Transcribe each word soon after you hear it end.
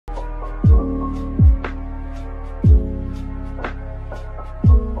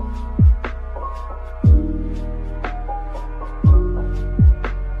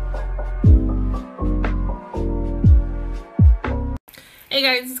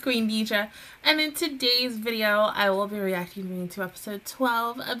Hey guys, it's Queendija, and in today's video, I will be reacting to episode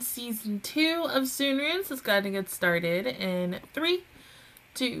 12 of season 2 of Tsurune. So it's going to get started in 3,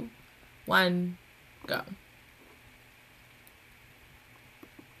 2, 1, go.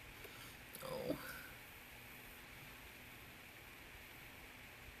 Oh.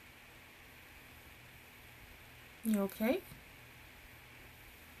 You okay?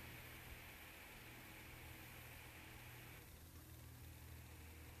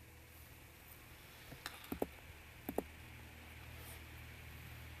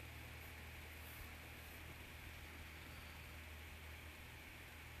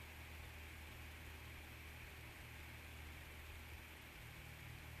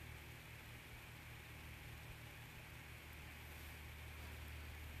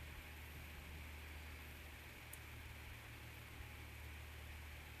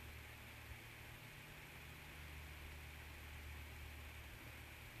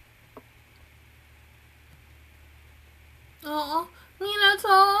 Oh,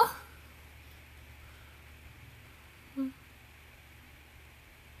 Minato.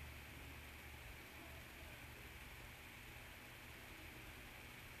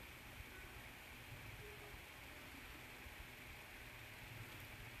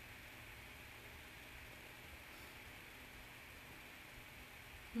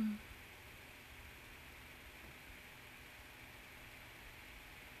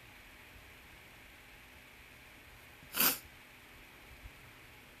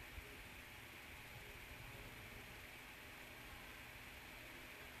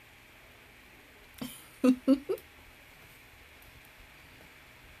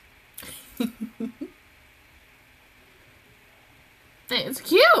 It's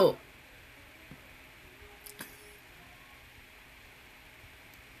cute.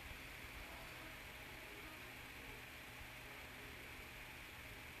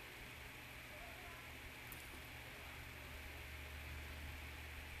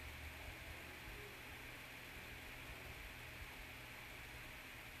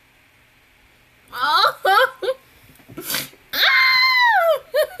 Oh, oh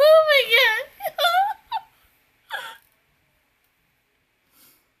my god.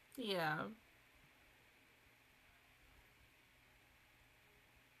 Yeah.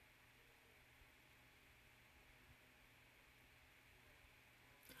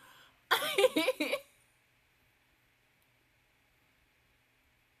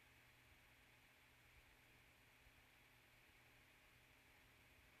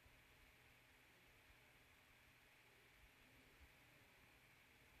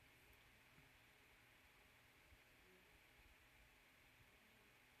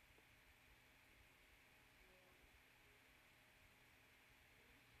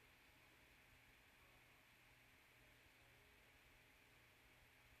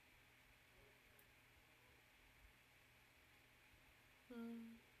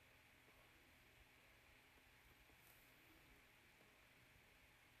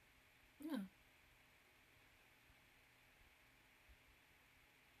 Yeah.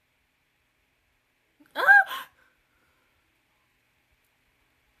 Ah!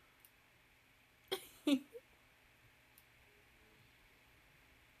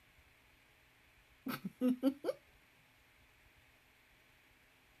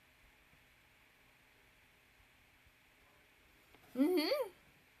 Mm-hmm.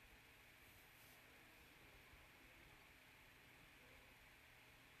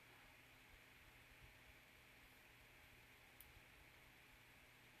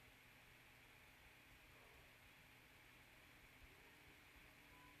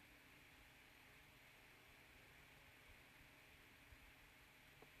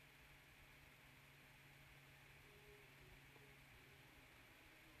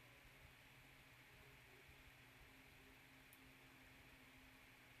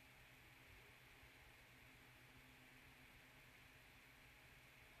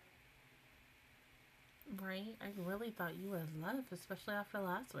 Right? I really thought you would have left, especially after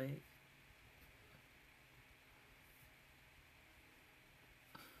last week.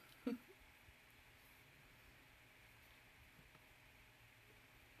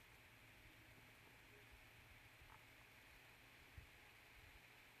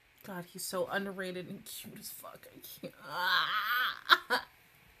 God, he's so underrated and cute as fuck. I can't. Ah!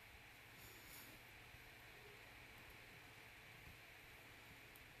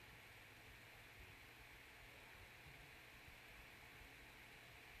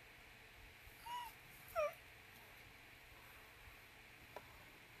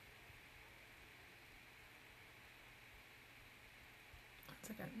 Once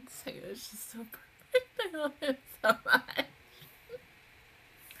again, say it was just so perfect. I love it so much.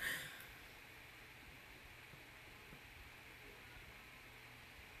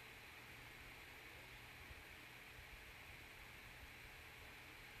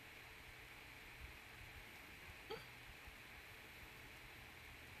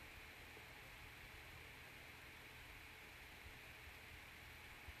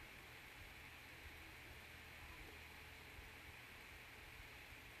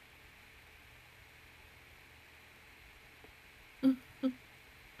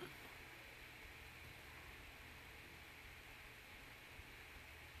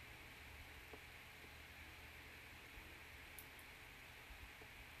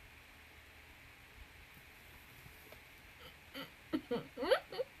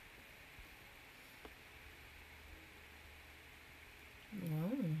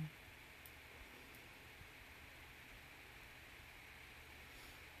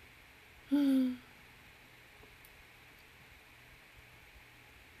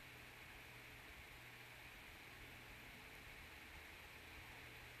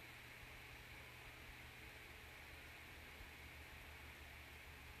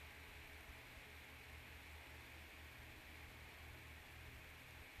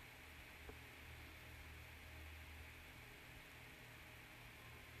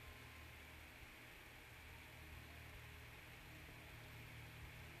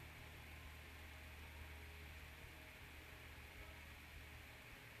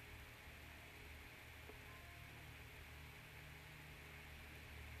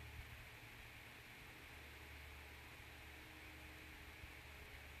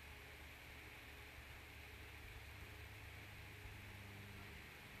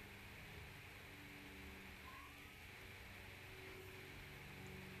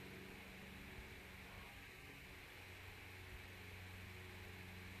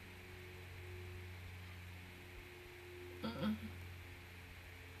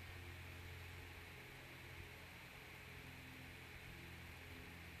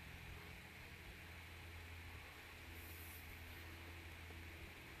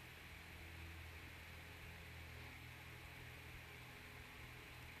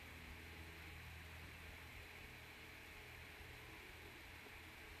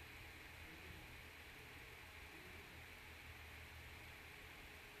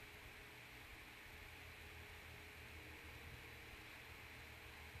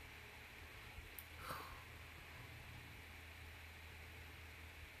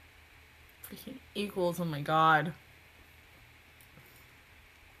 Equals, oh my god.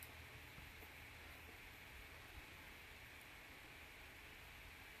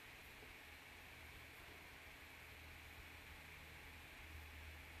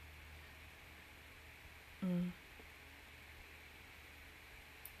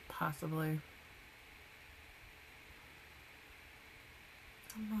 Possibly.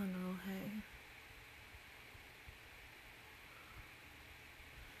 Come on, oh hey.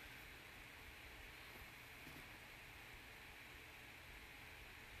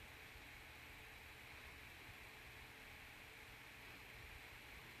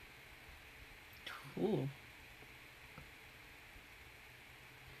 Ooh.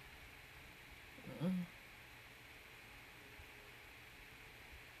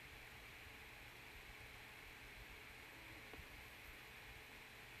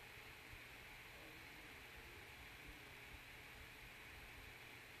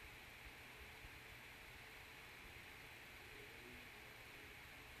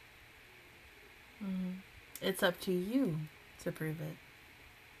 It's up to you to prove it.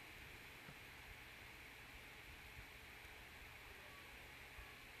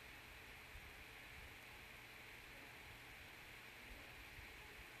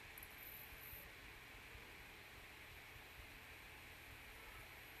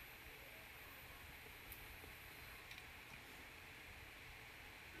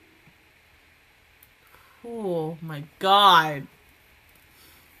 Oh my god.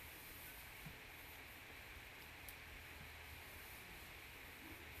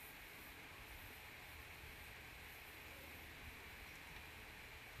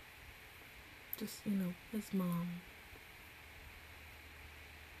 Just, you know, his mom.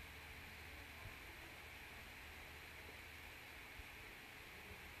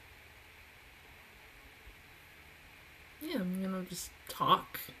 Yeah, you know, just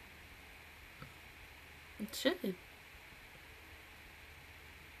talk. It should.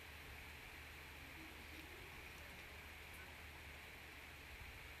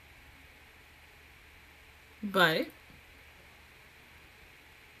 But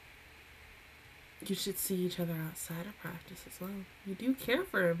you should see each other outside of practice as well. You do care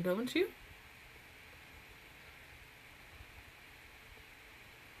for him, don't you?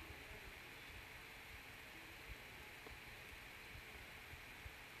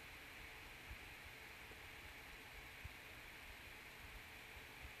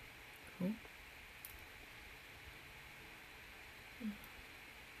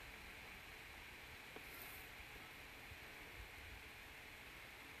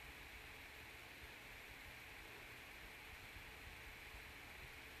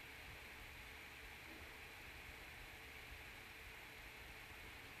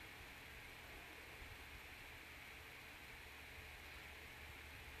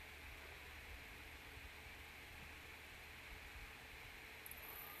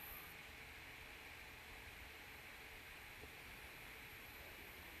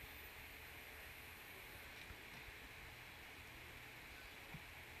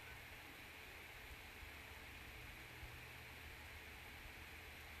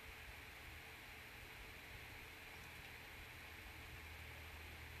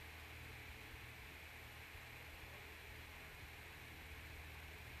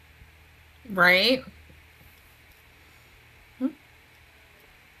 Right?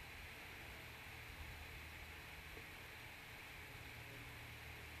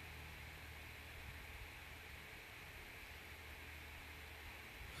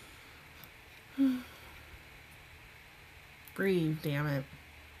 Breathe, damn it.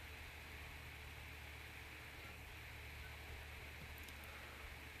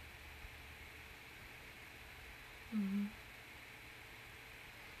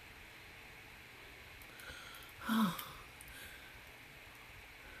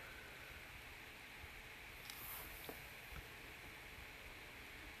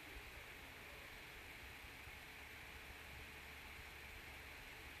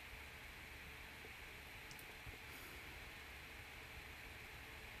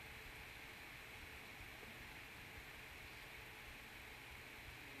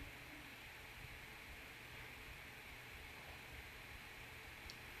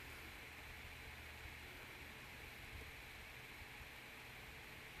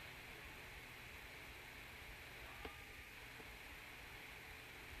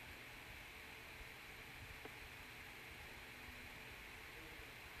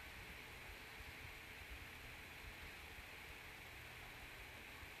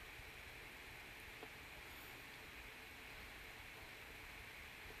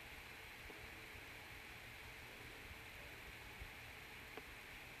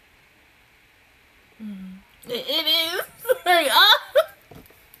 It is. Like, oh.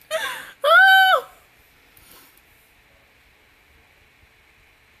 Oh.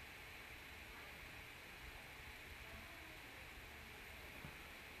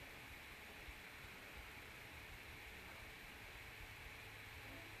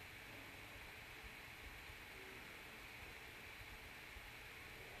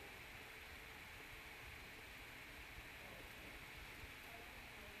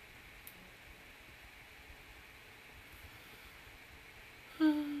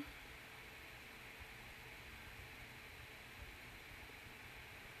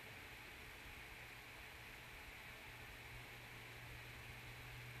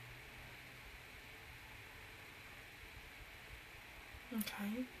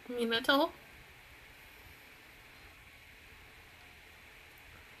 Okay, Minato.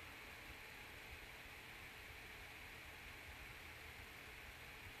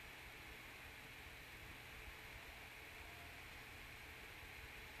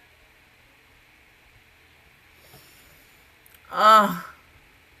 Ah.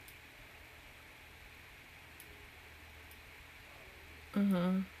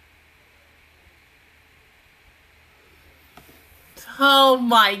 Oh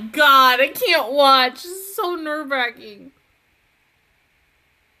my god, I can't watch. This is so nerve-wracking.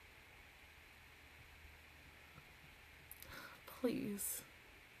 Please.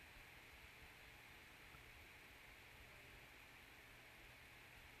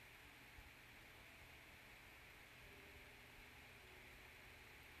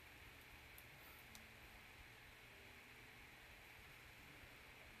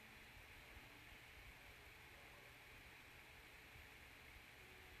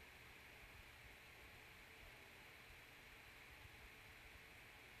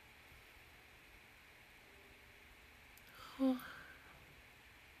 Oh.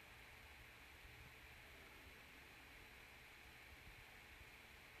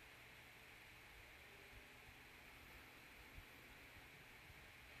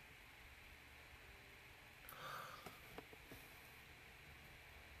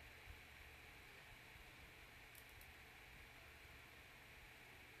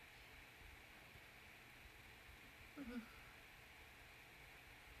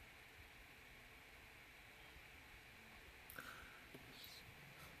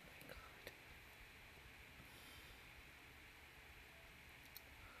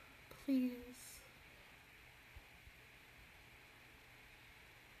 Please.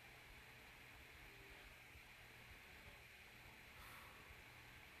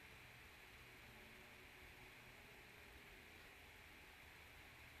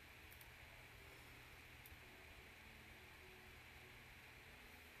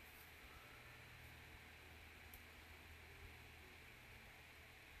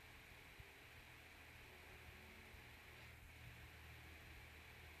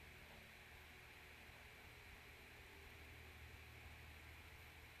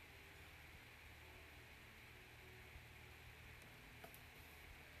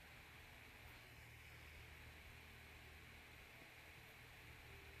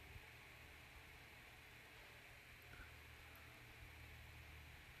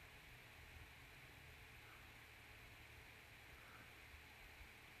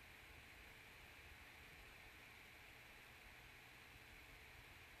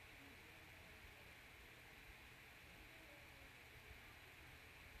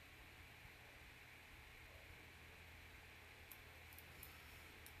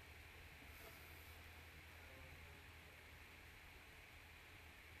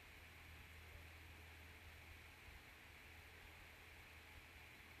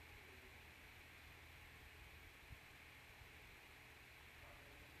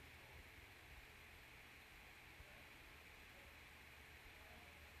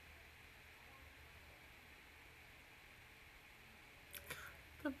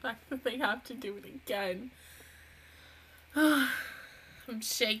 The fact that they have to do it again. I'm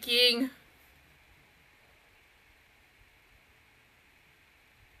shaking.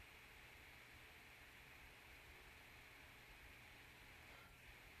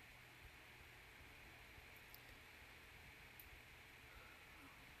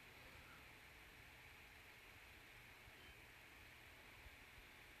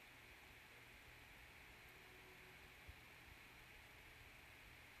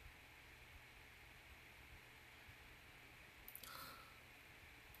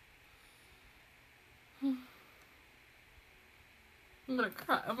 I'm gonna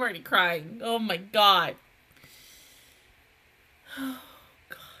cry. I'm already crying. Oh my god. Oh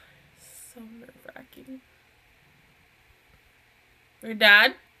god. So nerve-wracking. Your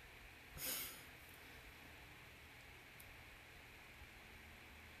dad?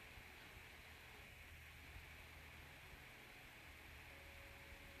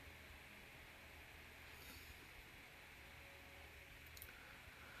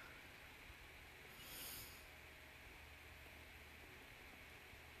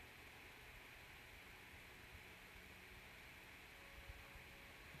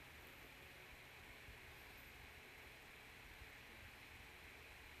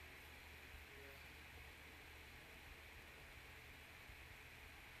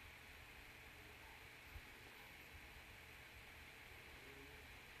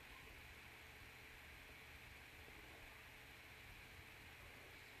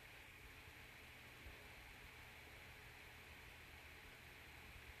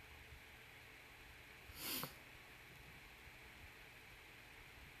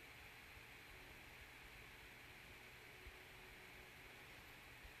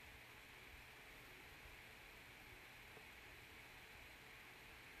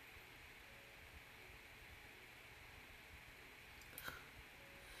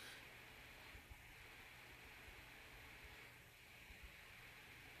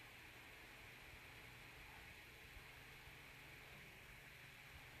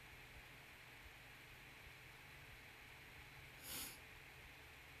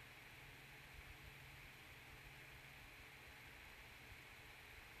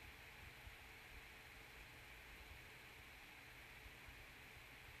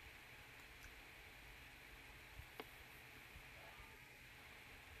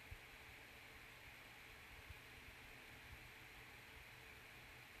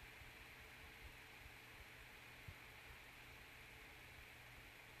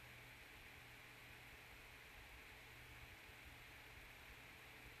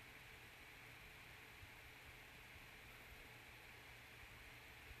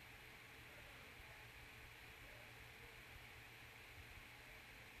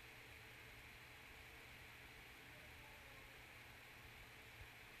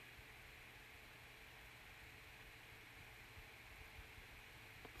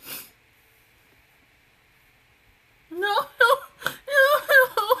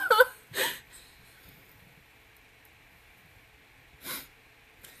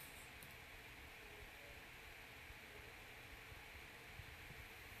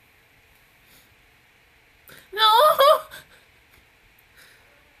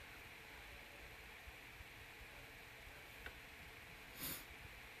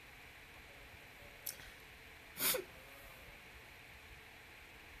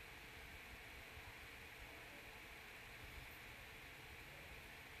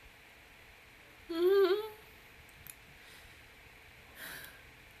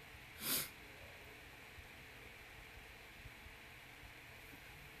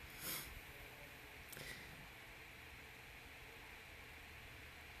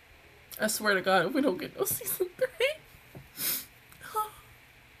 I swear to God, if we don't get no season 3.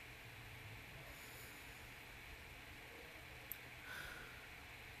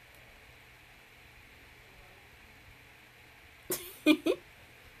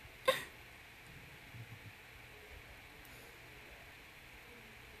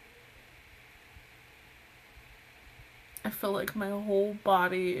 I feel like my whole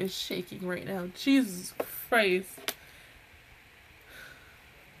body is shaking right now. Jesus Christ.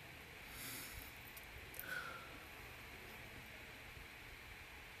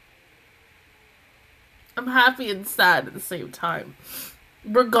 I'm happy and sad at the same time.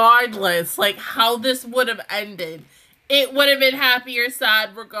 Regardless, like, how this would have ended, it would have been happy or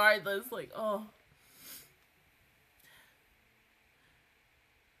sad regardless. Like, oh.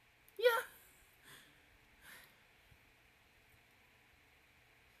 Yeah.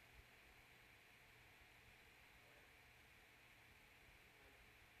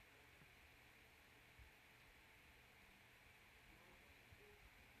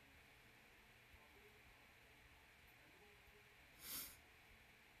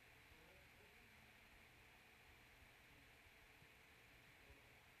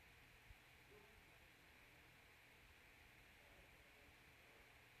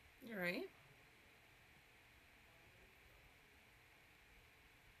 You're right.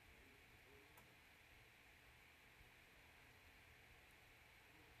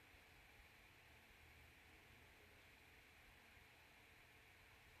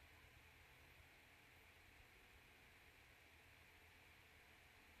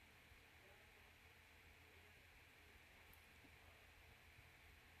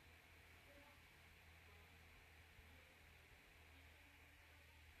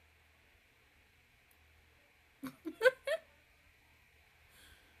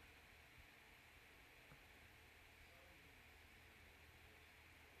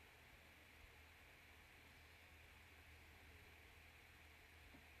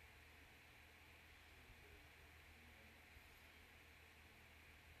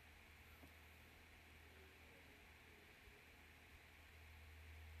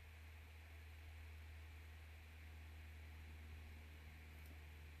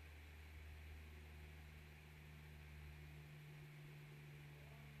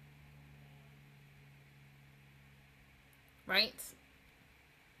 Right?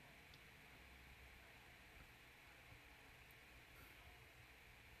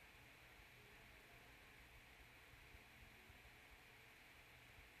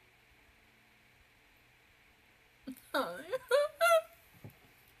 Oh.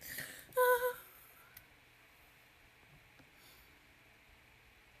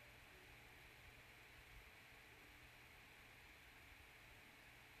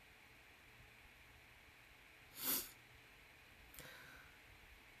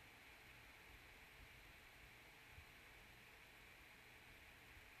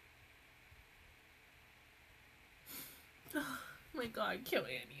 Oh my God, Kill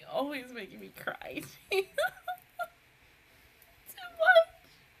Annie, always making me cry. Too much.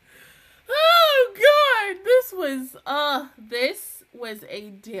 Oh God, this was a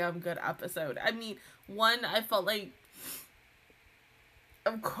damn good episode. I mean, one, I felt like,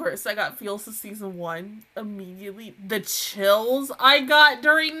 of course, I got feels of season 1 immediately. The chills I got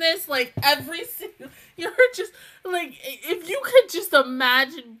during this, like, every single, you're just, like, if you could just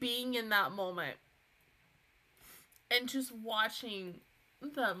imagine being in that moment and just watching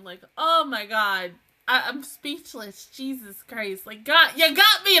them, like, oh my God, I'm speechless. Jesus Christ. Like, God, you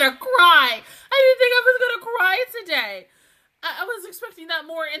got me to cry. I didn't think I was gonna cry today. I was expecting that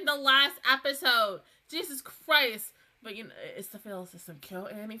more in the last episode. Jesus Christ. But, you know, it's the feel system. Kill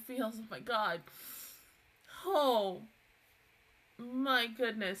Annie feels. Oh my God. Oh. My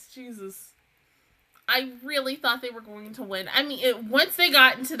goodness. Jesus. I really thought they were going to win. I mean, once they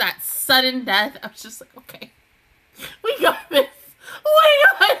got into that sudden death, I was just like, okay. We got this.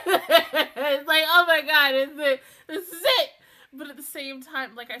 We got this. Like, oh my God, this is it. But at the same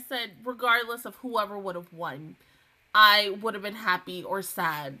time, like I said, regardless of whoever would have won, I would have been happy or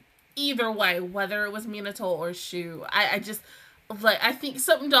sad. Either way, whether it was Minato or Shu. I just, like, I think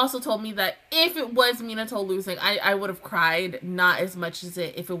something also told me that if it was Minato losing, I would have cried not as much as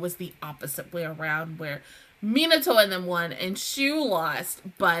if it was the opposite way around, where Minato and them won and Shu lost.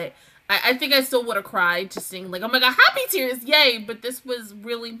 But I think I still would have cried, just seeing, like, oh my God, happy tears, yay! But this was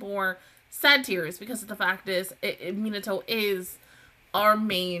really more sad tears, because the fact is, Minato is our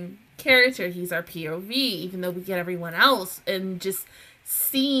main character. He's our POV, even though we get everyone else. And just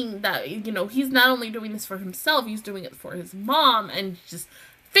seeing that, you know, he's not only doing this for himself, he's doing it for his mom, and just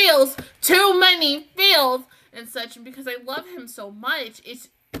feels too many feels and such. And because I love him so much, it's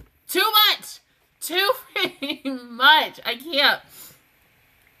Too much! Too freaking much! I can't.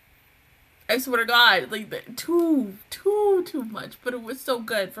 I swear to God, like, too much. But it was so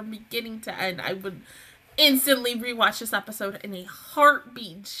good from beginning to end. I would instantly rewatch this episode in a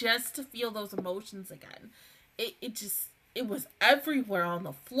heartbeat just to feel those emotions again. It was everywhere on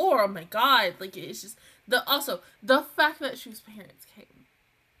the floor. Oh my God. Like, it's just, the fact that Shu's parents came.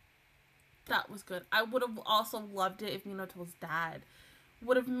 That was good. I would have also loved it if Minato's dad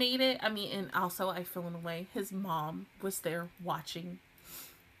would have made it. I mean, and also, I feel in a way, his mom was there watching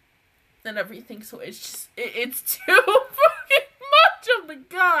and everything. So it's just, it's too fucking much. Oh my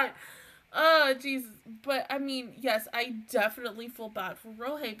God. Oh, Jesus. But, I mean, yes, I definitely feel bad for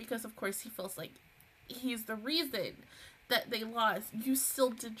Rohei because, of course, he feels like he's the reason that they lost. You still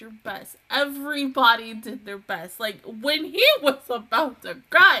did your best. Everybody did their best. Like, when he was about to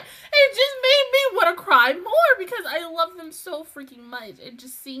cry, it just made me want to cry more because I love them so freaking much. And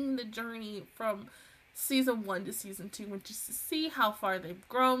just seeing the journey from season 1 to season 2 and just to see how far they've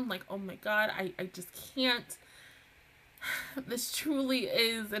grown, like, oh my God, I just can't. This truly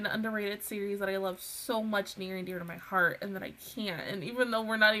is an underrated series that I love so much, near and dear to my heart, and that I can't. And even though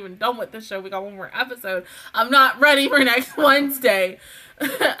we're not even done with the show, we got one more episode, I'm not ready for next Wednesday.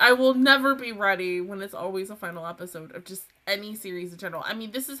 I will never be ready when it's always a final episode of just any series in general. I mean,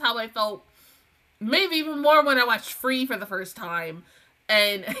 this is how I felt maybe even more when I watched Free for the first time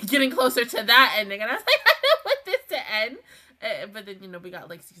and getting closer to that ending, and I was like, I don't want this to end. But then, you know, we got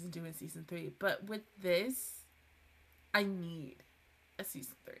like season 2 and season 3. But with this, I need a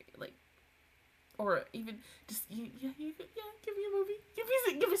season 3, like, or even just give me a movie,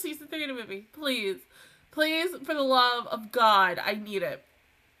 give me season 3 in a movie, please, for the love of God, I need it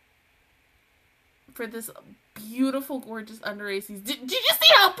for this beautiful, gorgeous underage season. Did you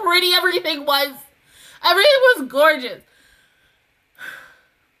see how pretty everything was? Everything was gorgeous.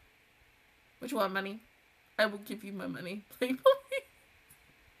 What you want, money? I will give you my money, please.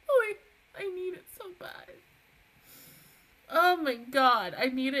 I need it so bad. Oh my God, I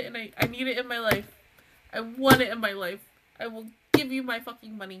need it, and I need it in my life. I want it in my life. I will give you my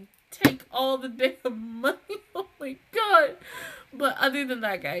fucking money. Take all the damn money. Oh my God. But other than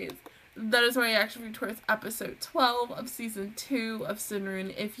that, guys, that is my reaction towards episode 12 of season 2 of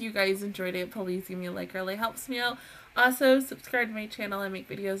Tsurune. If you guys enjoyed it, please give me a like. It really helps me out. Also, subscribe to my channel. I make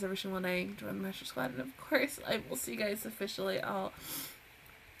videos every single day. Join the Master Squad. And of course, I will see you guys officially all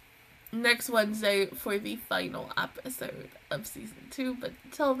next Wednesday for the final episode of season 2. But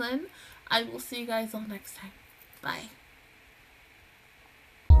until then, I will see you guys all next time. Bye.